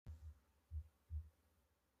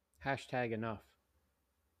#enough.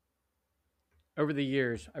 Over the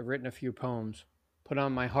years, I've written a few poems, put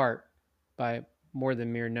on my heart by more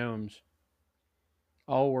than mere gnomes.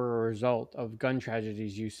 All were a result of gun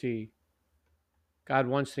tragedies you see. God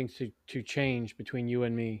wants things to change between you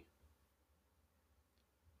and me.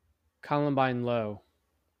 Columbine Low.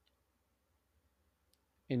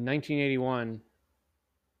 In 1981,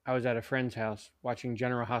 I was at a friend's house watching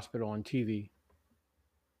General Hospital on TV.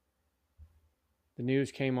 The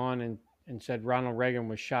news came on and said Ronald Reagan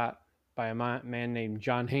was shot by a man named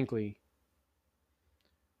John Hinckley.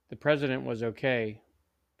 The president was okay,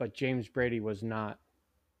 but James Brady was not.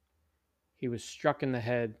 He was struck in the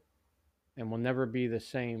head and will never be the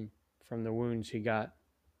same from the wounds he got.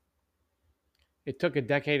 It took a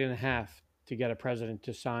decade and a half to get a president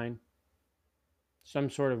to sign some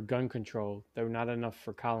sort of gun control, though not enough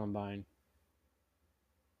for Columbine.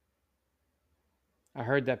 I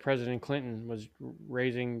heard that President Clinton was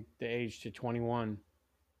raising the age to 21.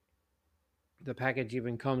 The package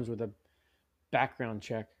even comes with a background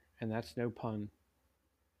check, and that's no pun.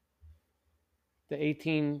 The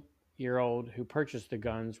 18-year-old who purchased the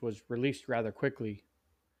guns was released rather quickly.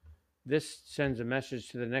 This sends a message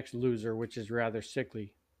to the next loser, which is rather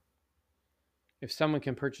sickly. If someone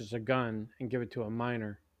can purchase a gun and give it to a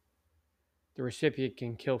minor, the recipient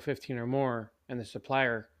can kill 15 or more, and the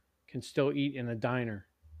supplier can still eat in a diner.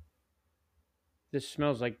 This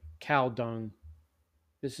smells like cow dung.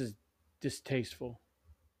 This is distasteful.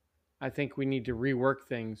 I think we need to rework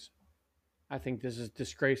things. I think this is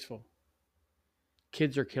disgraceful.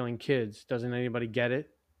 Kids are killing kids. Doesn't anybody get it?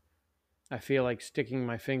 I feel like sticking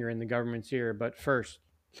my finger in the government's ear, but first,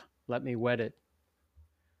 let me wet it.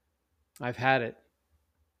 I've had it,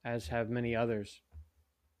 as have many others.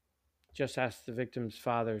 Just ask the victims'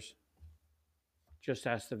 fathers. Just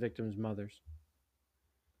ask the victims' mothers.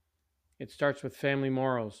 It starts with family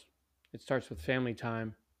morals. It starts with family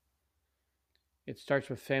time. It starts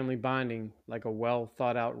with family bonding like a well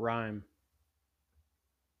thought out rhyme.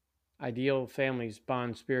 Ideal families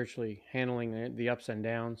bond spiritually, handling the ups and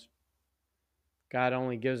downs. God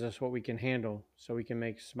only gives us what we can handle so we can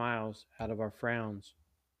make smiles out of our frowns.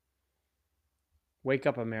 Wake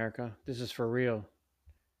up, America. This is for real.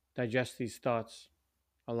 Digest these thoughts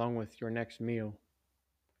along with your next meal.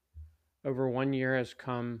 Over 1 year has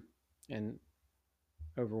come and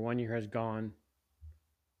over 1 year has gone.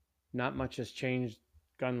 Not much has changed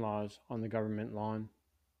gun laws on the government lawn.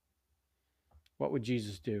 What would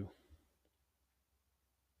Jesus do?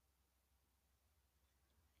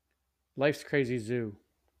 Life's crazy zoo.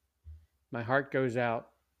 My heart goes out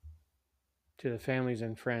to the families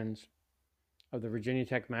and friends of the Virginia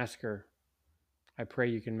Tech massacre. I pray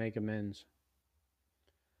you can make amends.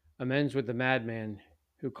 Amends with the madman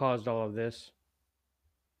who caused all of this.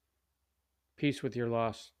 Peace with your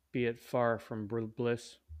loss, be it far from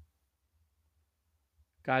bliss.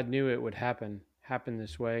 God knew it would happen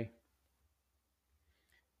this way.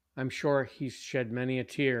 I'm sure he's shed many a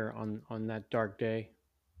tear on that dark day.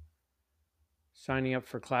 Signing up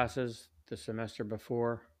for classes the semester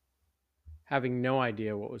before, having no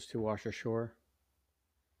idea what was to wash ashore.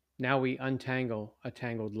 Now we untangle a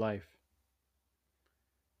tangled life,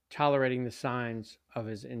 tolerating the signs of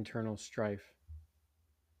his internal strife.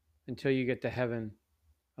 Until you get to heaven,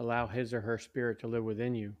 allow his or her spirit to live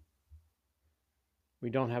within you. We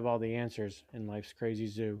don't have all the answers in life's crazy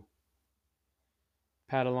zoo.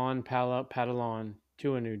 Paddle on, paddle up, paddle on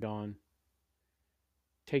to a new dawn.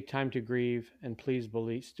 Take time to grieve and please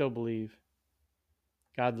still believe.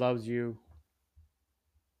 God loves you.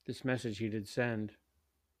 This message he did send.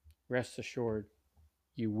 Rest assured,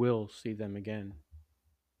 you will see them again.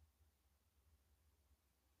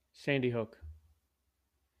 Sandy Hook.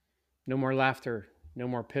 No more laughter, no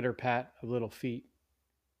more pitter-pat of little feet.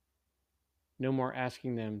 No more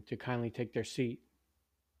asking them to kindly take their seat.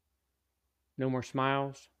 No more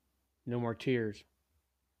smiles, no more tears.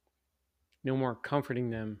 No more comforting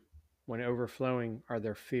them when overflowing are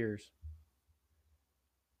their fears.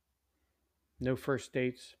 No first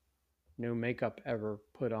dates, no makeup ever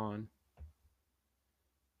put on.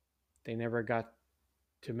 They never got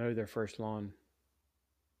to mow their first lawn.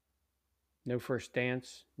 No first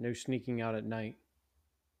dance, no sneaking out at night.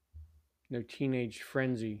 No teenage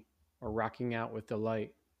frenzy or rocking out with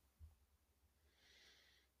delight.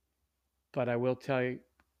 But I will tell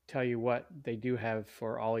you what they do have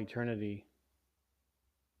for all eternity.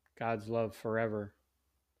 God's love forever.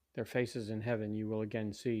 Their faces in heaven you will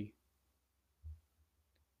again see.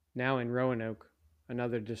 Now in Roanoke,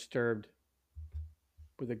 another disturbed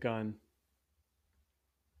with a gun.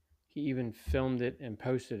 He even filmed it and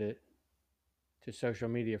posted it to social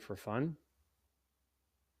media for fun.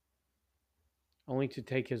 only to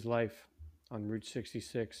take his life on Route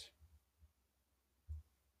 66.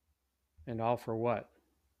 And all for what?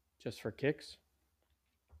 Just for kicks?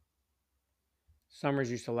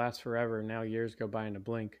 Summers used to last forever, now years go by in a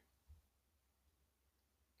blink.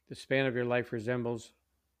 The span of your life resembles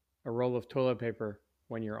a roll of toilet paper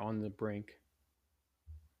when you're on the brink.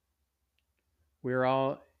 We're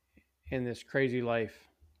all in this crazy life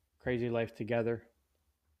together.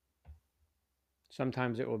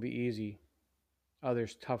 Sometimes it will be easy,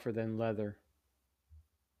 others tougher than leather.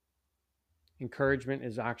 Encouragement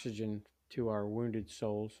is oxygen to our wounded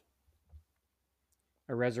souls,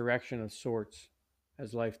 a resurrection of sorts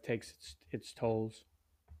as life takes its tolls.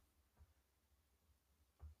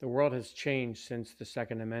 The world has changed since the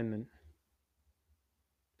Second Amendment.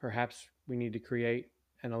 Perhaps we need to create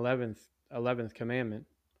an 11th commandment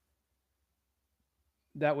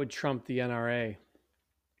that would trump the NRA.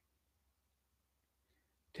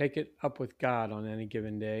 Take it up with God on any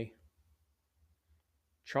given day.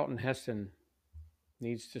 Charlton Heston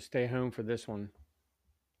needs to stay home for this one.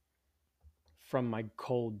 From my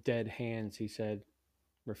cold, dead hands, he said,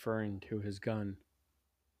 referring to his gun.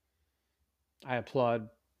 I applaud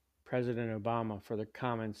President Obama for the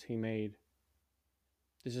comments he made.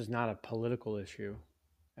 This is not a political issue,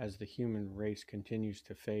 as the human race continues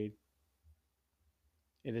to fade.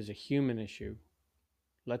 It is a human issue.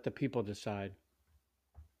 Let the people decide.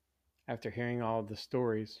 After hearing all of the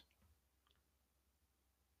stories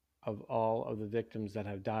of all of the victims that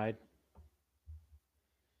have died,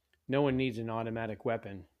 no one needs an automatic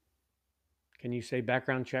weapon. Can you say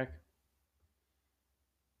background check?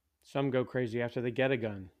 Some go crazy after they get a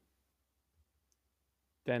gun.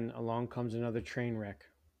 Then along comes another train wreck.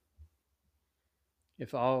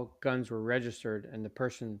 If all guns were registered and the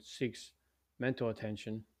person seeks mental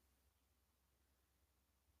attention,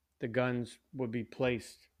 the guns would be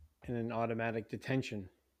placed in an automatic detention.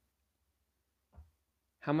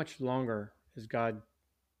 How much longer is God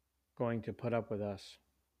going to put up with us?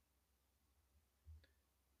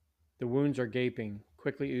 The wounds are gaping,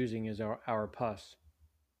 quickly oozing is our pus.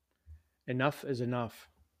 Enough is enough.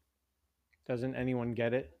 Doesn't anyone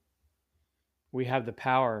get it? We have the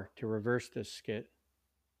power to reverse this skit.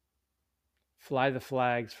 Fly the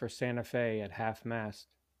flags for Santa Fe at half-mast.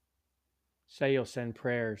 Say you'll send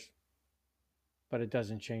prayers, but it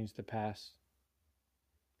doesn't change the past.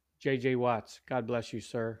 J.J. Watts, God bless you,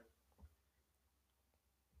 sir.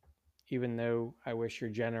 Even though I wish your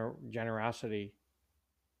generosity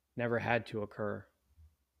never had to occur.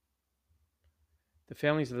 The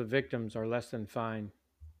families of the victims are less than fine.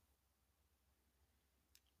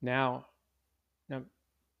 Now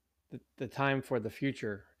the time for the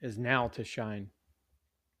future is now to shine.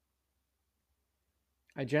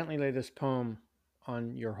 I gently lay this poem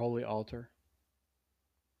on your holy altar.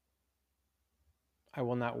 I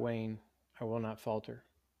will not wane, I will not falter.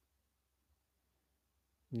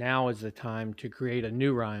 Now is the time to create a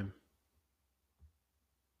new rhyme.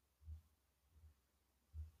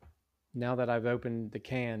 Now that I've opened the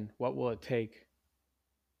can, what will it take?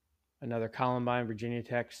 Another Columbine, Virginia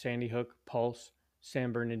Tech, Sandy Hook, Pulse,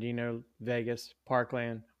 San Bernardino, Vegas,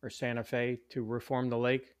 Parkland, or Santa Fe to reform the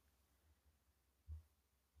lake?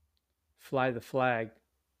 Fly the flag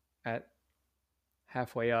at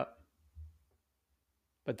halfway up.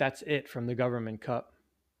 But that's it from the government cup.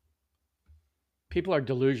 People are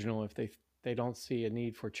delusional if they don't see a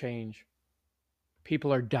need for change.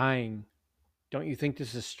 People are dying. Don't you think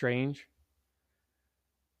this is strange?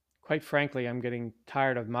 Quite frankly, I'm getting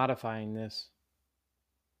tired of modifying this.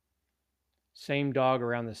 Same dog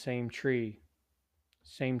around the same tree,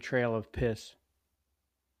 same trail of piss.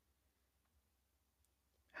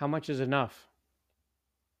 How much is enough?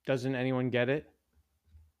 Doesn't anyone get it?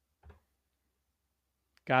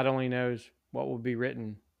 God only knows what will be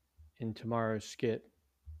written in tomorrow's skit.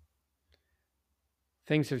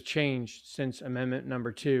 Things have changed since Amendment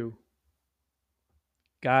number 2.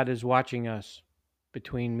 God is watching us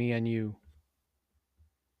between me and you.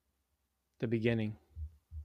 The beginning.